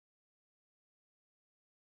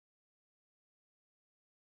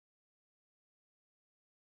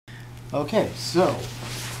Okay, so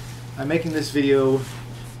I'm making this video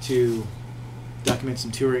to document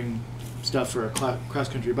some touring stuff for a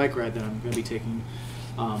cross-country bike ride that I'm going to be taking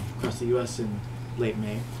across the U.S. in late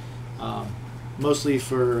May. Mostly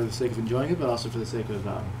for the sake of enjoying it, but also for the sake of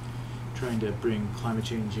trying to bring climate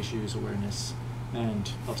change issues awareness,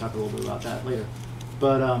 and I'll talk a little bit about that later.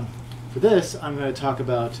 But for this, I'm going to talk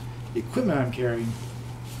about the equipment I'm carrying,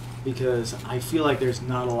 because I feel like there's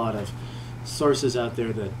not a lot of sources out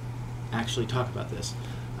there that actually talk about this.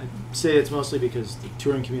 I say it's mostly because the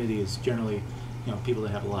touring community is generally, people that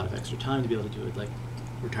have a lot of extra time to be able to do it, like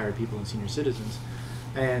retired people and senior citizens,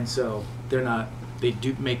 and so they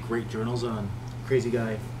do make great journals on crazy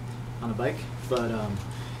guy on a bike, but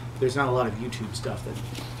there's not a lot of YouTube stuff that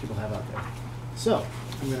people have out there. So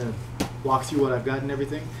I'm going to walk through what I've got and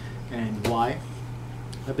everything and why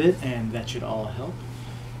a bit, and that should all help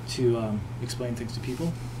to explain things to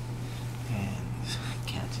people.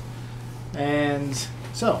 And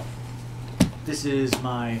so this is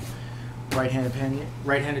my right-handed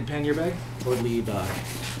pannier bag, or lead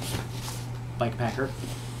bike packer.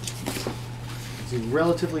 It's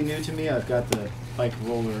relatively new to me. I've got the bike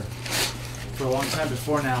roller for a long time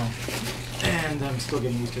before now, and I'm still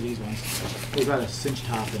getting used to these ones. They've got a cinch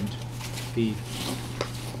top, and the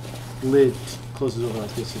lid closes over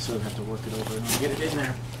like this. You sort of have to work it over and get it in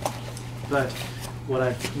there. But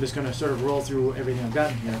I'm just going to sort of roll through everything I've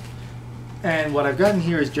got in here. And what I've gotten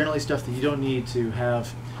here is generally stuff that you don't need to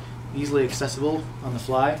have easily accessible on the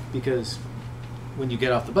fly, because when you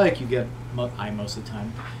get off the bike, I most of the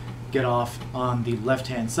time get off on the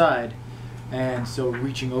left-hand side, and so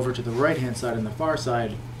reaching over to the right-hand side and the far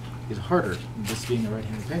side is harder. And this being a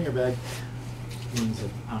right-handed pannier bag means that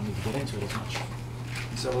I don't need to get into it as much.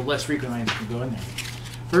 So less frequently I can go in there.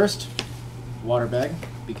 First, water bag,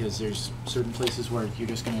 because there's certain places where you're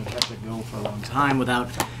just going to have to go for a long time without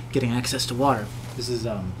getting access to water. This is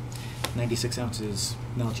 96 ounces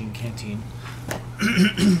Nalgene canteen.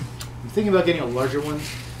 I'm thinking about getting a larger one,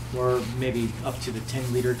 or maybe up to the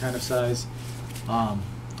 10-liter kind of size. I'm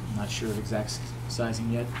not sure of exact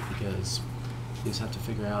sizing yet, because you just have to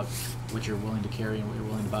figure out what you're willing to carry and what you're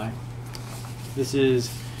willing to buy. This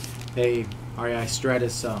is a REI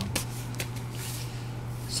Stratus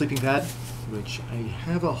sleeping pad, which I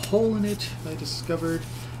have a hole in it I discovered,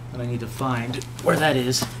 and I need to find where that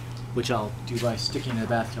is, which I'll do by sticking in a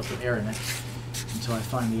bathtub with air in it until I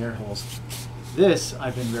find the air holes. This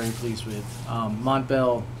I've been very pleased with.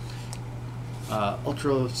 Montbell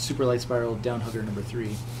Ultra Super Light Spiral Down Hugger number 3,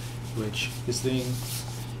 which this thing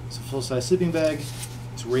is a full-size sleeping bag.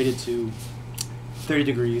 It's rated to 30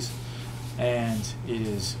 degrees, and it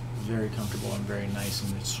is very comfortable and very nice,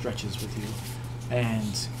 and it stretches with you.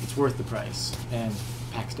 And it's worth the price, and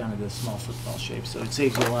packs down into a small football shape, so it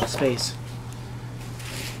saves you a lot of space.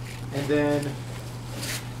 And then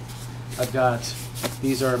I've got,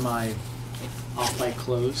 these are my off-bike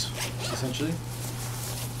clothes, essentially.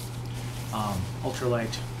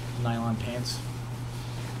 Ultralight nylon pants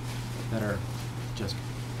that are just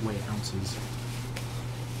weigh ounces.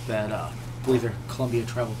 That I believe they're Columbia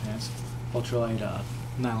travel pants. Ultralight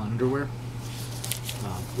nylon underwear,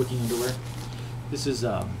 wicking underwear. This is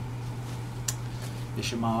the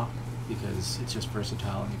chamois, because it's just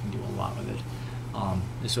versatile and you can do a lot with it.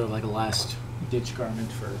 It's sort of like a last-ditch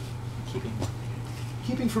garment for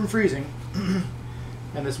keeping from freezing.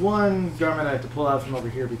 And this one garment I have to pull out from over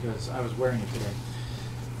here because I was wearing it today.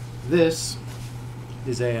 This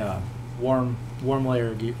is a warm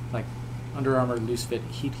layer gear, like Under Armour loose fit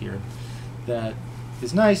heat gear, that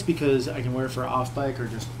is nice because I can wear it for off bike or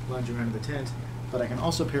just lounging around in the tent, but I can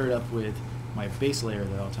also pair it up with my base layer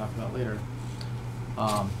that I'll talk about later,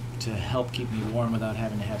 to help keep me warm without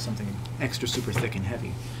having to have something extra super thick and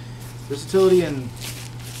heavy. Versatility and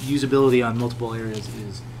usability on multiple areas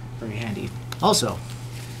is very handy. Also,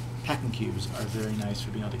 packing cubes are very nice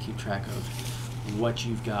for being able to keep track of what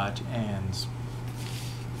you've got and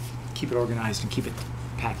keep it organized and keep it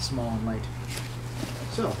packed small and light.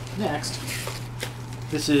 So, next,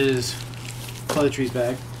 this is toiletries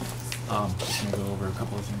bag. Just going to go over a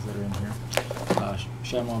couple of things that are in here.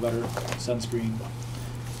 Chamois butter, sunscreen,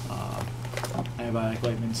 antibiotic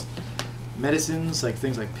vitamins, medicines, like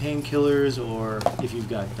things like painkillers, or if you've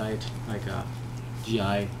got diet, like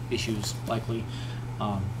GI issues, likely.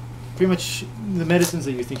 Pretty much the medicines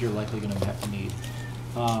that you think you're likely going to have to need.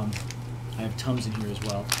 I have Tums in here as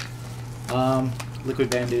well. Liquid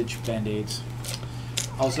bandage, Band-Aids.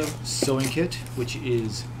 Also, sewing kit, which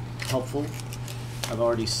is helpful. I've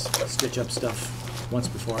already stitched up stuff once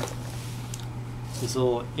before. This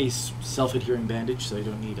little Ace self-adhering bandage, so you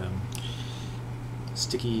don't need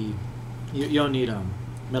sticky. You don't need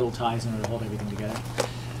metal ties in order to hold everything together,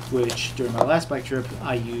 which during my last bike trip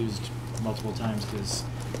I used multiple times because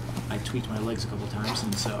I tweaked my legs a couple times,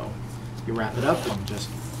 and so you wrap it up and just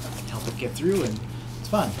help it get through, and it's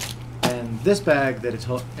fun. And this bag that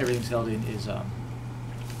everything's held in is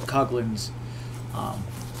Coughlin's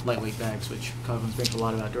lightweight bags, which Coughlin's makes a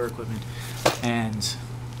lot of outdoor equipment, and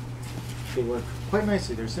they work quite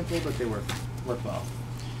nicely. They're simple, but they work well.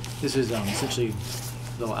 This is essentially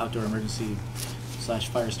a little outdoor emergency /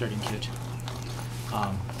 fire starting kit.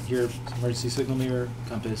 Here, emergency signal mirror,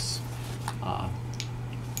 compass,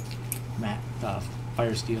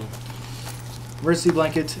 fire steel, emergency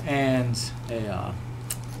blanket, and a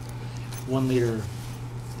 1 liter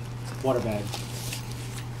water bag.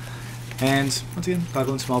 And once again,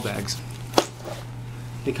 5 small bags.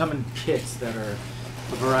 They come in kits that are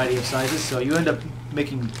a variety of sizes, so you end up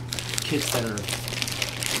making kits that are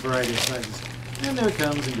a variety of sizes. And there it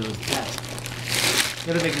comes and goes that.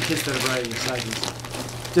 You end up making kits that are a variety of sizes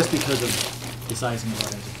just because of the sizing of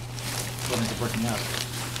what ends up working out.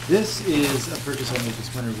 This is a purchase I made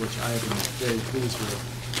this winter, which I have been very pleased with.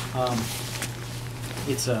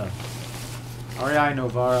 It's a REI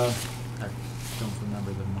Novara. I don't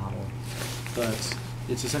remember the model, but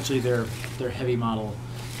it's essentially their heavy model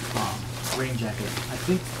rain jacket. I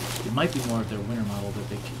think it might be more of their winter model that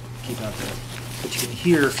they keep out there, but you can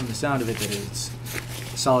hear from the sound of it that it's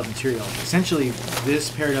solid material. Essentially, this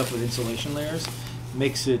paired up with insulation layers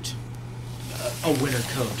makes it a winter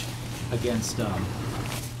coat against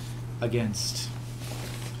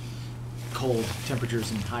cold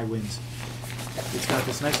temperatures and high winds. It's got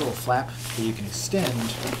this nice little flap that you can extend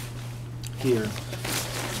here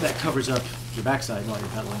that covers up your backside while you're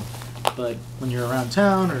pedaling. But when you're around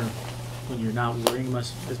town or when you're not worrying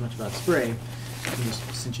as much about spray, you can just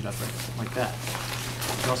cinch it up right like that.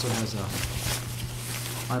 It also has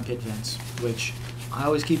armpit vents, which I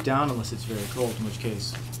always keep down unless it's very cold, in which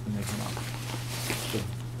case then they come up.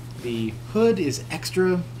 The hood is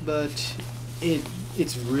extra, but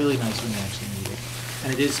it's really nice when you actually need it.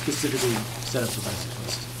 And it is specifically set up for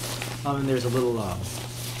bicyclists. And there's a little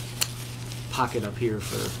pocket up here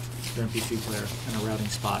for your MP3 player and a routing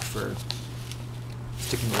spot for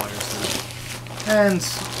sticking the wires through. And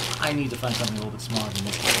I need to find something a little bit smaller than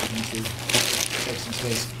this to save some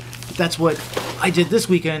space. But that's what I did this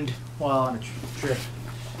weekend while on a trip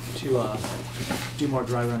to do more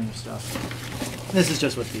dry running stuff. This is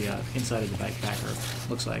just what the inside of the backpacker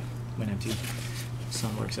looks like when empty. The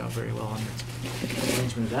sun works out very well on the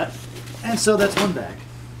arrangement of that. And so that's one bag.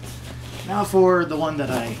 Now for the one that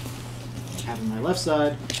I have on my left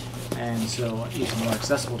side, and so it's more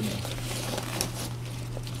accessible to me.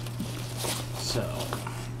 So,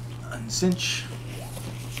 uncinch.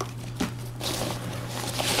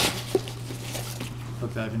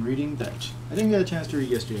 Book that I've been reading that I didn't get a chance to read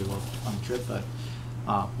yesterday while on the trip, but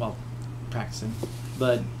while practicing.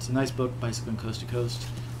 But it's a nice book, Bicycling Coast to Coast.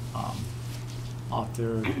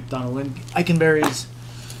 Author Donna Lynn Eikenberry's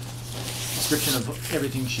description of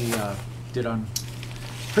everything she did on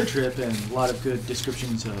her trip, and a lot of good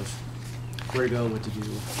descriptions of where to go, what to do,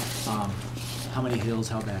 how many hills,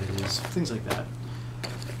 how bad it is, things like that.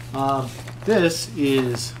 This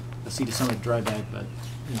is a Sea to Summit dry bag, but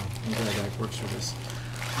you know, the dry bag works for this.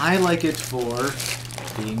 I like it for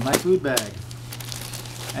being my food bag.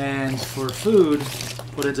 And for food,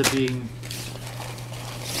 what ends up being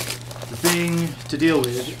the thing to deal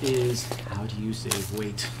with is how do you save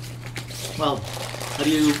weight? Well, how do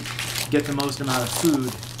you get the most amount of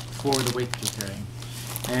food for the weight that you're carrying?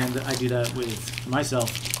 And I do that with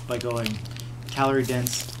myself by going calorie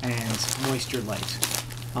dense and moisture light.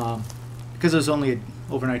 Because it was only an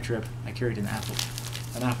overnight trip, I carried an apple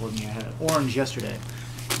with me. I had an orange yesterday,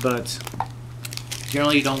 but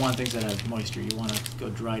generally you don't want things that have moisture. You want to go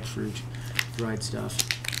dried fruit, dried stuff.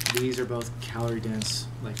 These are both calorie dense,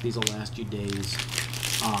 like these will last you days,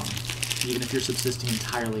 even if you're subsisting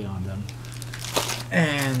entirely on them.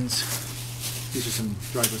 And these are some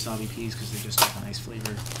dried wasabi peas because they just have a nice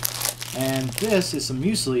flavor. And this is some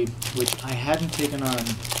muesli, which I hadn't taken on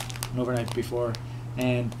an overnight before,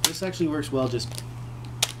 and this actually works well just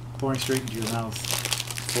pouring straight into your mouth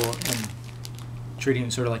and treating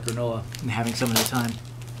it sort of like granola and having some at a time.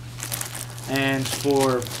 And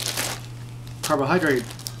for carbohydrate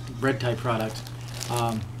bread type product,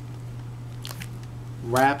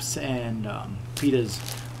 wraps and pitas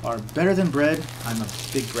are better than bread. I'm a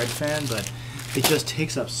big bread fan, but it just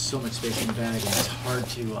takes up so much space in the bag, and it's hard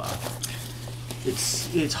to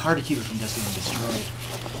it's hard to keep it from just being destroyed.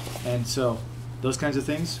 And so those kinds of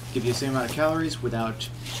things give you the same amount of calories without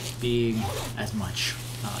being as much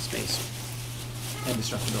space and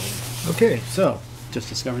destructibility. Okay, so just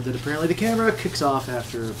discovered that apparently the camera kicks off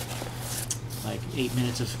after like 8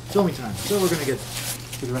 minutes of filming time. So we're going to get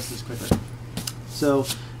through the rest of this quickly. So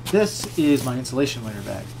this is my insulation liner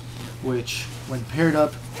bag, which when paired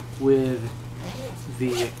up with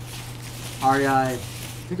the REI, I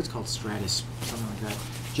think it's called Stratus, something like that,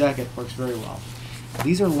 jacket, works very well.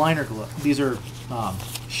 These are liner gloves. These are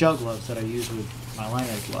shell gloves that I use with my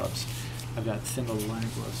liner gloves. I've got thin little liner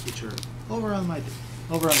gloves, which are over on the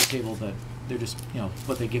table, but they're just, you know,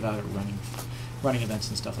 what they give out at running events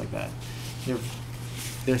and stuff like that.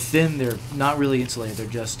 They're thin. They're not really insulated. They're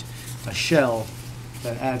just a shell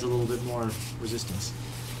that adds a little bit more resistance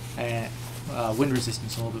and wind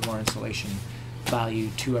resistance, a little bit more insulation value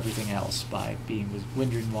to everything else by being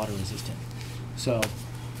wind and water resistant. So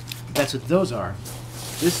that's what those are.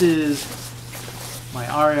 This is my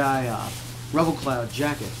REI Rebel Cloud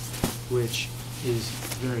jacket, which is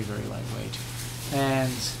very, very lightweight.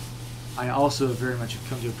 And I also very much have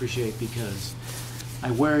come to appreciate because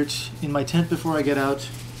I wear it in my tent before I get out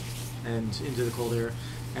and into the cold air,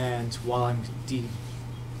 and while I'm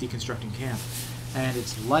deconstructing camp. And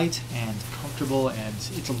it's light and comfortable, and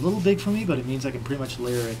it's a little big for me, but it means I can pretty much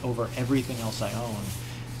layer it over everything else I own,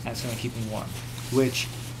 and it's going to keep me warm. Which,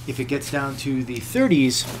 if it gets down to the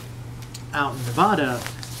 30s out in Nevada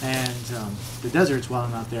and the deserts while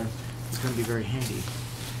I'm out there, it's going to be very handy.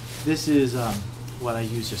 This is what I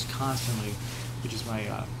use just constantly, which is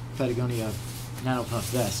my Patagonia Nano Puff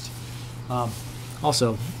vest.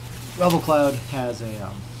 Also, Rebel Cloud has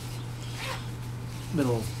a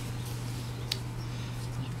little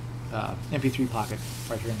MP3 pocket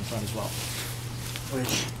right here in the front as well,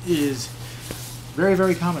 which is very,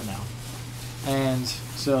 very common now. And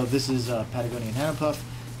so this is Patagonia Nano Puff.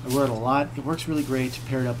 I wear it a lot. It works really great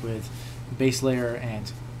paired up with base layer,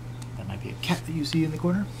 and that might be a cat that you see in the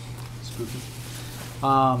corner. Spooky.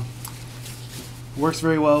 Works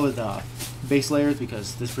very well with base layers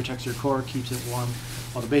because this protects your core, keeps it warm,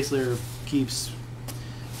 while the base layer keeps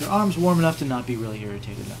your arms warm enough to not be really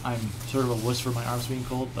irritated. I'm sort of a wuss for my arms being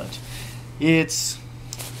cold, but it's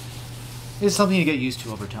something you get used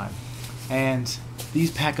to over time. And these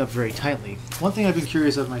pack up very tightly. One thing I've been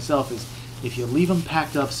curious of myself is if you leave them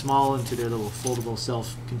packed up small into their little foldable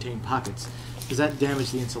self-contained pockets, does that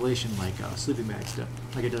damage the insulation like sleeping bags do,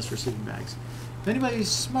 like it does for sleeping bags? If anybody's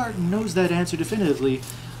smart and knows that answer definitively,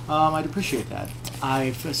 I'd appreciate that.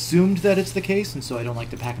 I've assumed that it's the case, and so I don't like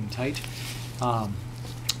to pack them tight.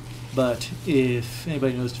 But if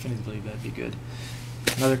anybody knows definitively, that'd be good.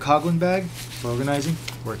 Another Coghlan bag for organizing,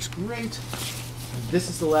 works great. And this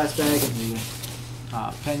is the last bag in the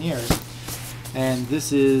panniers, and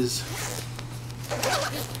this is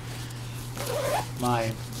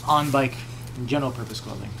my on-bike general purpose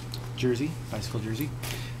clothing. Jersey, bicycle jersey,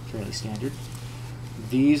 fairly standard.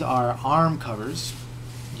 These are arm covers,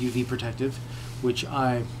 UV protective, which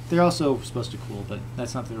they're also supposed to cool, but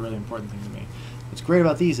that's not the really important thing to me. What's great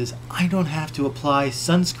about these is I don't have to apply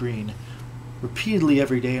sunscreen repeatedly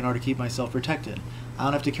every day in order to keep myself protected. I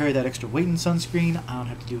don't have to carry that extra weight in sunscreen. I don't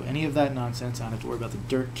have to do any of that nonsense. I don't have to worry about the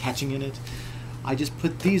dirt catching in it. I just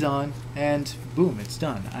put these on and boom, it's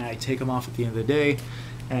done. I take them off at the end of the day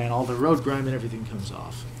and all the road grime and everything comes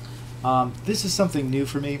off. This is something new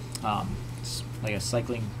for me. It's like a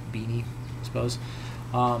cycling beanie, I suppose.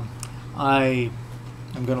 I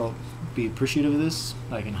am going to be appreciative of this,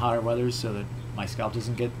 like in hotter weather, so that my scalp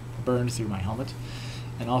doesn't get burned through my helmet.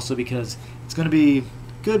 And also because it's going to be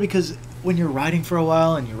good because when you're riding for a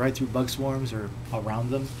while and you ride through bug swarms or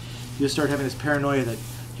around them, you start having this paranoia that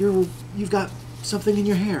you've got something in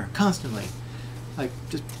your hair constantly, like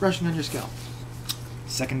just brushing on your scalp.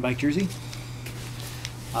 Second bike jersey,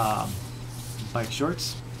 bike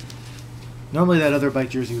shorts. Normally that other bike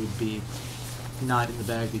jersey would be not in the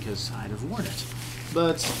bag because I'd have worn it,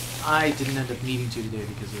 but I didn't end up needing to today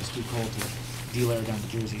because it was too cold to de-layer down the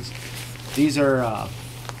jerseys. These are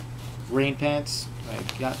rain pants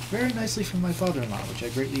I got very nicely from my father-in-law, which I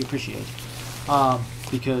greatly appreciate,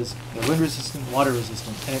 because they're wind resistant, water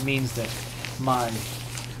resistant, and it means that my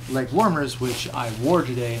leg warmers, which I wore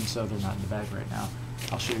today, and so they're not in the bag right now,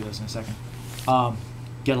 I'll show you those in a second,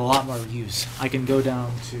 get a lot more use. I can go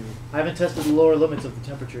down to, I haven't tested the lower limits of the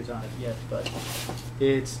temperatures on it yet, but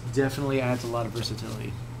it definitely adds a lot of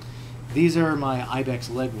versatility. These are my Ibex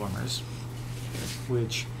leg warmers,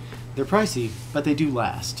 which they're pricey, but they do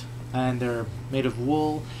last. And they're made of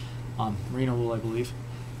wool, merino wool, I believe.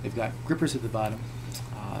 They've got grippers at the bottom,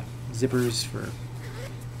 zippers for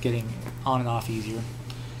getting on and off easier.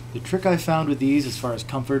 The trick I found with these, as far as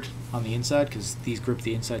comfort on the inside, because these grip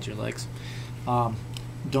the insides of your legs,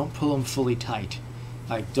 don't pull them fully tight.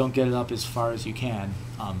 Like, don't get it up as far as you can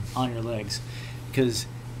on your legs, because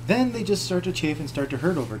then they just start to chafe and start to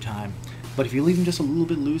hurt over time. But if you leave them just a little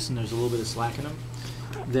bit loose and there's a little bit of slack in them,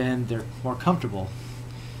 then they're more comfortable,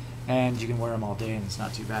 and you can wear them all day and it's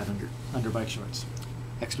not too bad under bike shorts.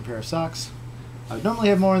 Extra pair of socks. I would normally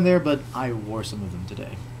have more in there, but I wore some of them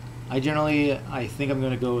today. I think I'm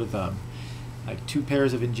going to go with like 2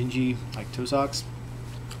 pairs of Injinji like toe socks,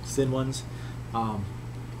 thin ones,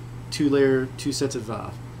 2 sets of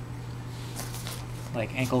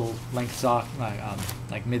like ankle length sock,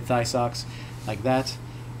 like mid thigh socks, like that,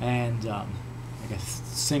 and like a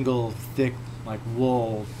single thick like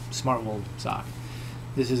wool, smart wool sock.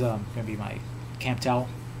 This is going to be my camp towel.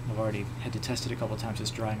 I've already had to test it a couple of times,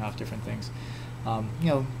 just drying off different things. You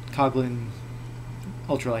know, Coghlan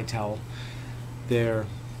ultralight towel. They're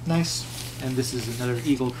nice, and this is another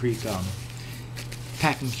Eagle Creek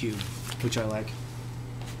packing cube, which I like.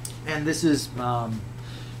 And this is my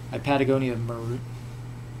Patagonia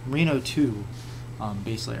Merino 2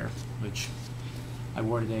 base layer, which I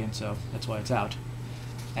wore today, and so that's why it's out.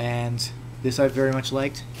 And this I very much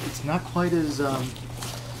liked. It's not quite as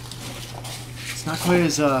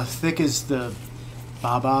thick as the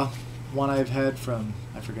Baba one I've had from,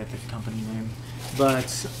 I forget the company name,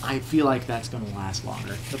 but I feel like that's going to last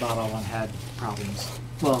longer. The Baba one had problems.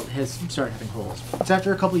 Well, it has started having holes. It's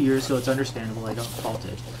after a couple of years, so it's understandable. I don't fault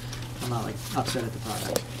it. I'm not like upset at the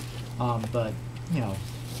product. But you know,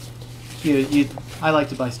 I like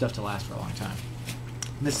to buy stuff to last for a long time.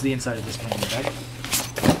 And this is the inside of this pannier bag.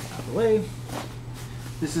 Out of the way.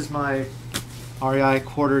 This is my REI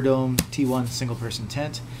quarter dome T1 single person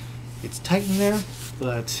tent. It's tight in there,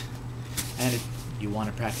 but you want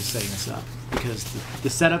to practice setting this up, because the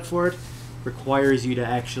setup for it requires you to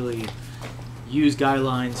actually use guy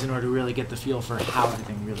lines in order to really get the feel for how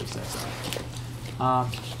everything really sets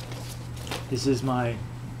up. This is my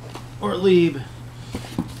Ortlieb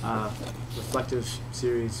reflective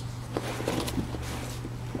series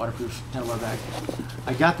waterproof handlebar bag.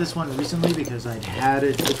 I got this one recently because I'd had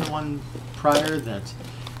a different one prior that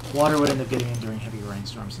water would end up getting in during heavy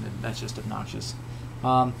rainstorms, and that's just obnoxious.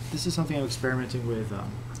 This is something I'm experimenting with.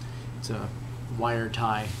 It's a wire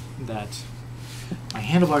tie that my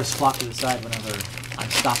handlebars flop to the side whenever I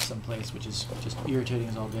stop someplace, which is just irritating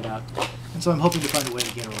as all get out. And so I'm hoping to find a way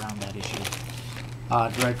to get around that issue.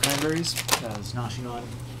 Dried cranberries that I was noshing on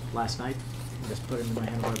last night. I just put it into my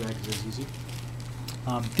handlebar bag because it's easy.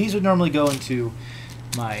 These would normally go into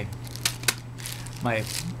my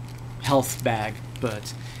health bag,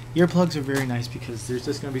 but earplugs are very nice because there's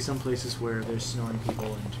just going to be some places where there's snoring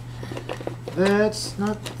people, and that's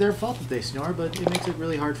not their fault that they snore, but it makes it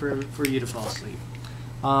really hard for you to fall asleep.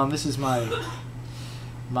 This is my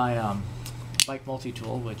bike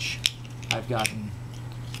multi-tool, which I've gotten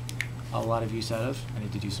a lot of use out of. I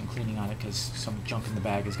need to do some cleaning on it because some junk in the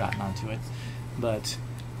bag has gotten onto it, but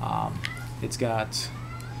it's got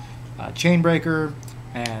a chain breaker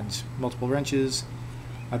and multiple wrenches.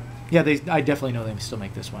 I definitely know they still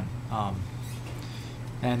make this one.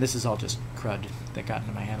 And this is all just crud that got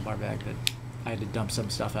into my handlebar bag that I had to dump some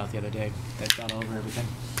stuff out the other day that got all over everything.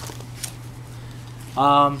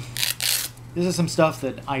 This is some stuff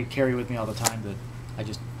that I carry with me all the time that I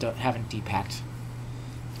just haven't depacked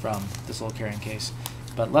from this little carrying case.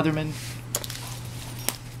 But Leatherman,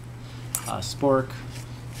 spork,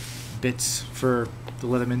 bits for the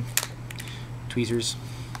Leatherman, tweezers,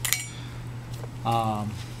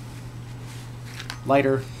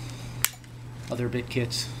 lighter, other bit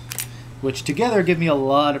kits, which together give me a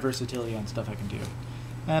lot of versatility on stuff I can do,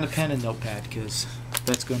 and a pen and notepad because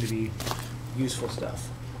that's going to be useful stuff,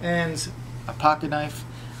 and a pocket knife.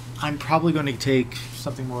 I'm probably going to take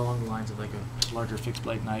something more along the lines of like a larger fixed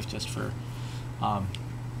blade knife just for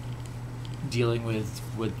dealing with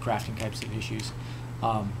crafting types of issues.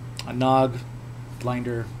 A nog,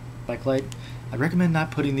 blinder, bike light. I recommend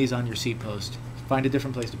not putting these on your seat post. Find a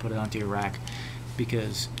different place to put it onto your rack,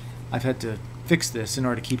 because I've had to fix this in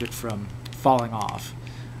order to keep it from falling off,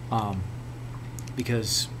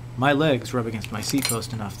 because my legs rub against my seat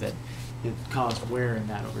post enough that it caused wear in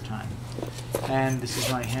that over time. And this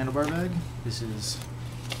is my handlebar bag. This is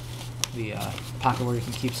the pocket where you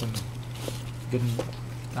can keep some good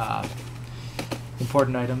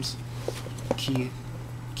important items. Key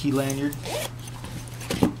lanyard,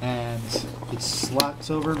 and it slots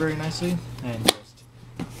over very nicely and just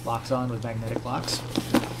locks on with magnetic locks,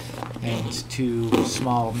 and 2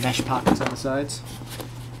 small mesh pockets on the sides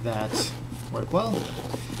that work well,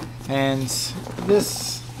 and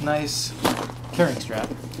this nice carrying strap,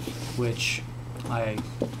 which I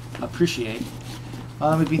appreciate.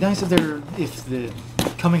 It'd be nice if the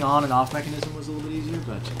coming on and off mechanism was a little bit easier,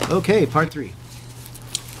 but okay, part 3.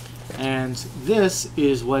 And this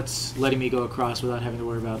is what's letting me go across without having to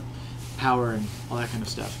worry about power and all that kind of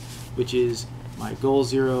stuff, which is my Goal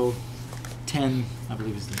 010, I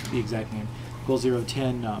believe is the exact name, Goal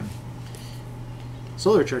 010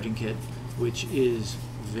 solar charging kit, which is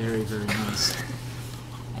very, very nice.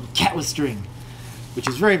 And cat with string, which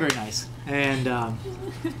is very, very nice. And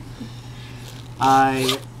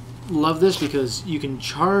I love this because you can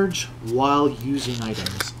charge while using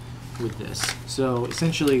items with this. So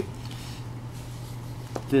essentially,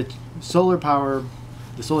 the solar power,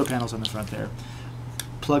 the solar panels on the front there,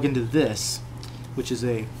 plug into this, which is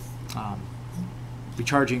a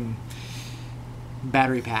recharging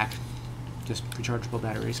battery pack, just rechargeable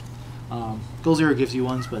batteries. Goal Zero gives you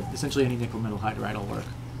ones, but essentially any nickel metal hydride will work,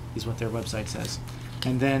 is what their website says.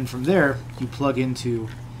 And then from there, you plug in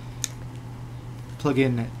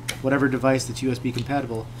whatever device that's USB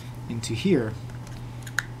compatible into here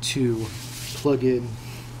to plug in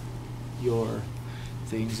your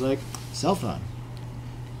things like cell phone,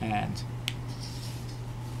 and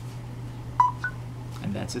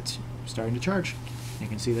that's it, starting to charge. You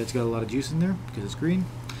can see that's got a lot of juice in there because it's green,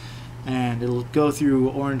 and it'll go through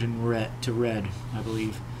orange and red to red, I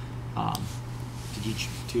believe,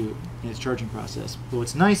 in its charging process. But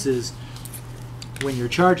what's nice is when you're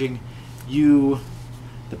charging,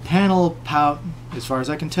 the panel, as far as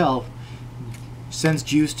I can tell, sends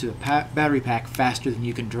juice to the battery pack faster than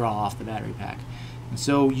you can draw off the battery pack. And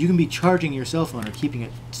so you can be charging your cell phone or keeping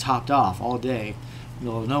it topped off all day in the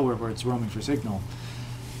middle of nowhere where it's roaming for signal.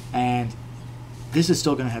 And this is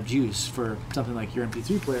still going to have juice for something like your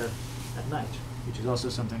MP3 player at night, which is also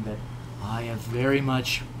something that I have very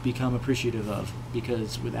much become appreciative of,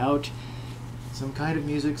 because without some kind of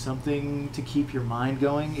music, something to keep your mind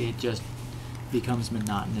going, it just becomes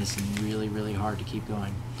monotonous and really, really hard to keep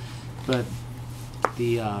going. But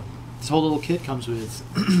this whole little kit comes with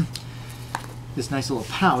this nice little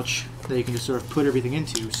pouch that you can just sort of put everything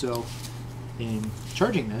into. So in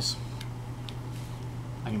charging this,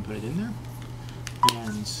 I can put it in there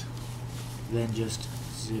and then just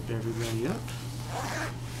zip everybody up.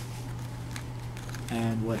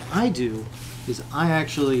 And what I do is I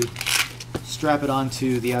actually strap it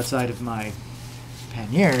onto the outside of my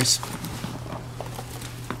panniers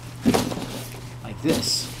like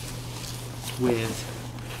this,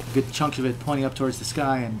 with a good chunk of it pointing up towards the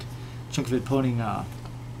sky and a chunk of it pointing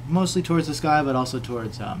mostly towards the sky, but also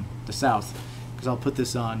towards the south, because I'll put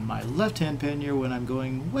this on my left-hand pannier when I'm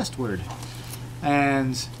going westward.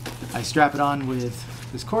 And I strap it on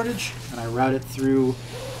with this cordage, and I route it through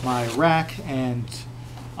my rack and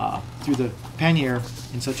through the pannier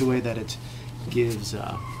in such a way that it gives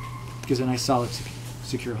a nice solid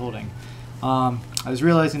secure holding. I was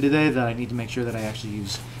realizing today that I need to make sure that I actually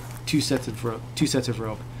use two sets of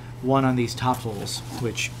rope, one on these top holes,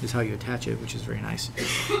 which is how you attach it, which is very nice,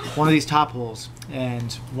 one of these top holes,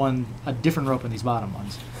 and a different rope on these bottom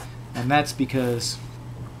ones. And that's because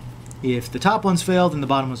if the top ones fail, then the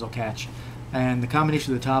bottom ones will catch, and the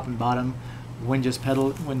combination of the top and bottom, when just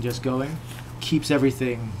going, keeps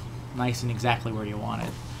everything nice and exactly where you want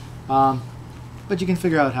it. But you can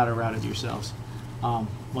figure out how to route it yourselves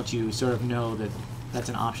once you sort of know that that's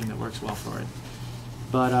an option that works well for it.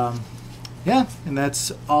 But yeah, and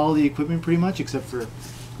that's all the equipment pretty much, except for,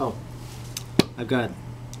 I've got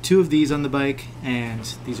 2 of these on the bike, and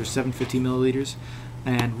these are 750 milliliters,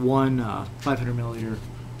 and one 500 milliliter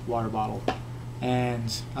water bottle.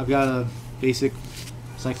 And I've got a basic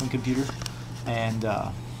cycling computer, and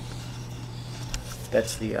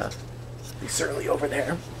that's the certainly over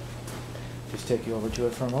there. Just take you over to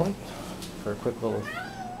it for a moment for a quick little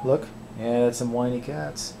look. Yeah, that's some whiny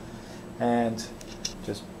cats, and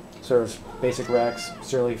just sort of basic racks,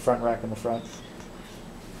 certainly front rack in the front,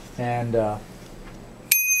 and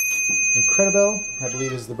Incredibell, I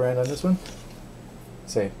believe, is the brand on this one.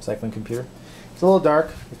 Say cycling computer. It's a little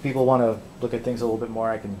dark. If people want to look at things a little bit more,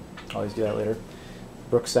 I can always do that later.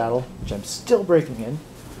 Brooks saddle, which I'm still breaking in,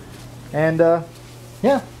 and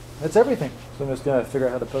yeah, that's everything. So I'm just gonna figure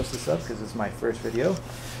out how to post this up because it's my first video,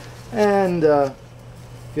 and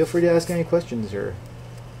feel free to ask any questions or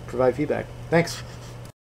provide feedback. Thanks.